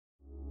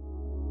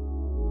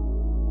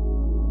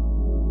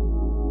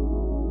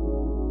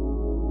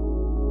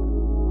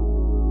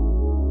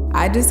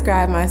I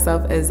describe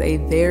myself as a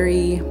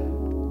very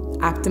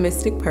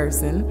optimistic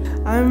person.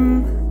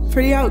 I'm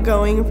pretty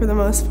outgoing for the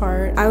most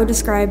part. I would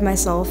describe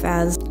myself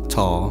as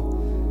tall,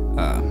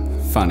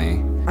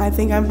 funny. I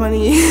think I'm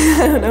funny.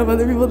 I don't know if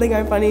other people think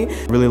I'm funny.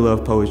 I really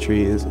love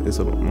poetry. It's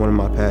one of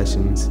my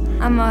passions.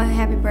 I'm a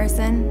happy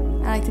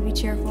person. I like to be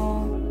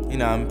cheerful. You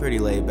know, I'm pretty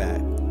laid back.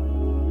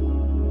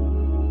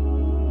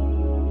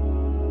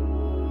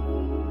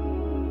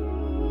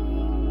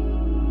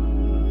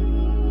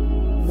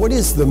 What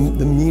is the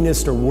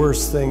meanest or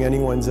worst thing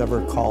anyone's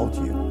ever called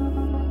you?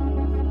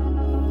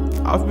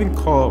 I've been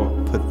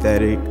called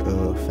pathetic,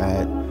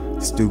 fat,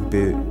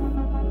 stupid.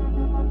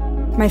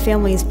 my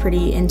family is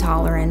pretty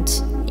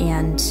intolerant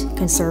and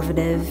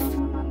conservative.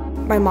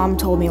 My mom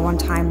told me one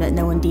time that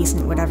no one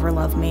decent would ever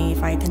love me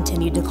if I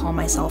continued to call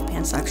myself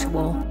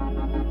pansexual.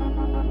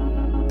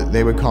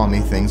 They would call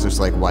me things just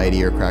like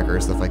whitey or cracker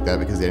or stuff like that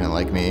because they didn't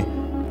like me.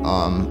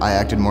 I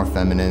acted more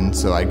feminine,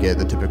 so I'd get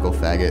the typical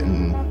faggot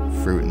and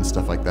fruit and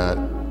stuff like that.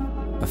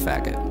 A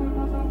faggot.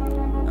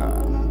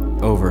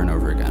 Over and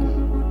over again.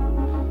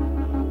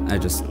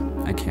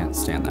 I can't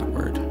stand that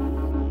word.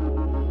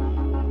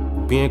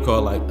 Being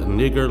called like a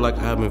nigger, like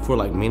I have been for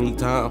like many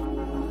times.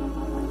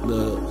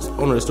 The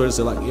owner of the store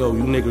said like, yo,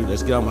 you nigger,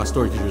 let's get out my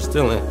store because you're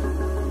stealing.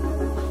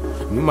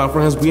 Me and my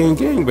friends, we ain't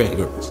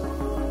gangbangers.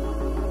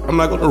 I'm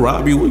not gonna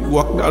rob you when you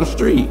walking down the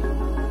street.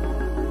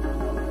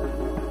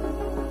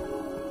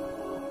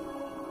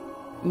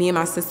 Me and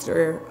my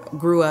sister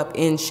grew up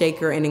in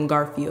Shaker and in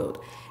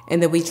Garfield,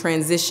 and then we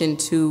transitioned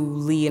to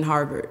Lee and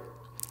Harvard.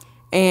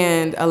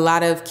 And a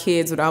lot of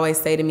kids would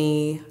always say to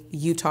me,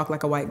 you talk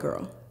like a white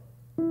girl.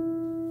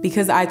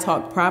 Because I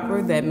talk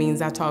proper, that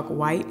means I talk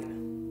white.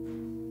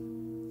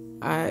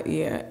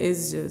 Yeah,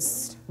 it's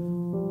just,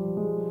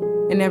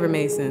 it never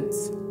made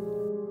sense.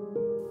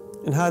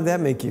 And how did that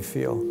make you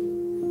feel?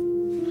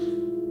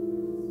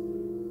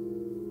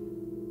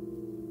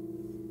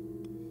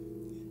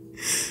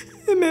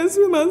 It messed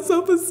with my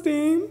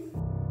self-esteem.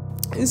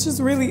 It's just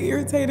really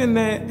irritating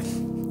that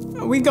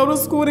we go to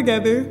school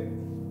together.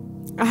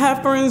 I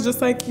have friends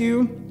just like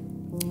you.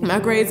 My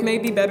grades may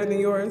be better than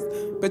yours,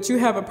 but you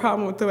have a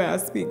problem with the way I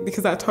speak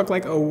because I talk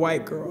like a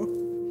white girl.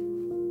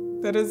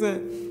 That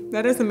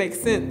doesn't make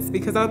sense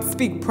because I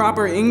speak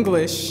proper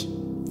English.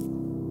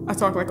 I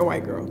talk like a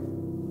white girl.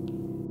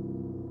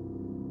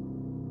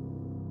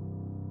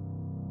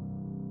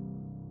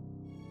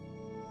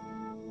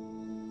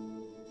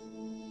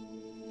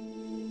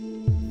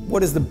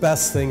 What is the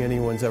best thing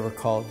anyone's ever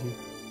called you?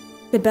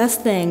 The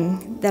best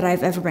thing that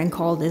I've ever been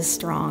called is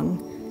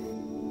strong.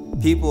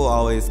 People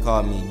always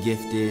call me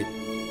gifted.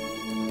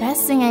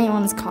 Best thing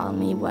anyone's called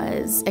me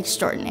was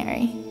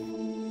extraordinary.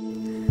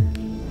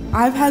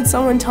 I've had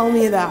someone tell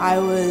me that I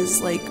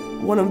was like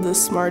one of the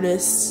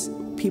smartest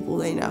people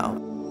they know.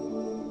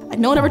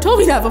 No one ever told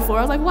me that before.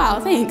 I was like, wow,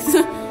 thanks.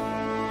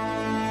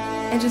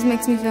 It just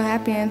makes me feel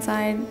happy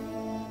inside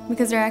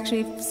because they're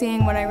actually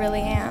seeing what I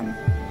really am.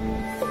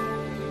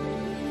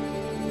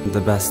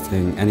 The best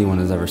thing anyone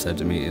has ever said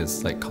to me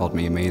is like called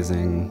me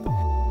amazing.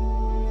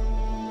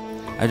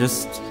 I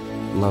just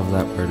love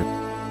that word.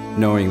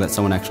 Knowing that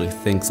someone actually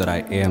thinks that I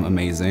am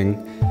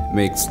amazing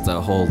makes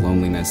the whole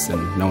loneliness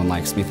and no one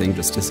likes me thing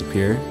just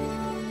disappear.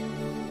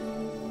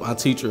 My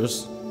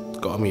teachers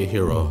called me a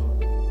hero.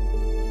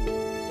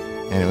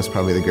 And it was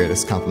probably the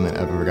greatest compliment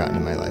I've ever gotten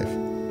in my life.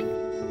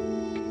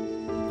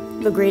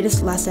 The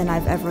greatest lesson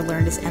I've ever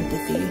learned is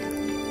empathy.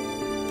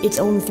 It's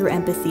only through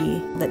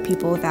empathy that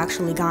people have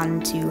actually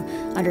gotten to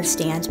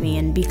understand me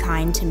and be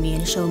kind to me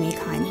and show me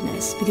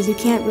kindness. Because you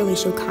can't really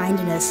show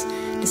kindness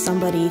to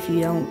somebody if you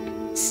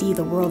don't see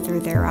the world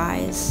through their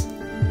eyes.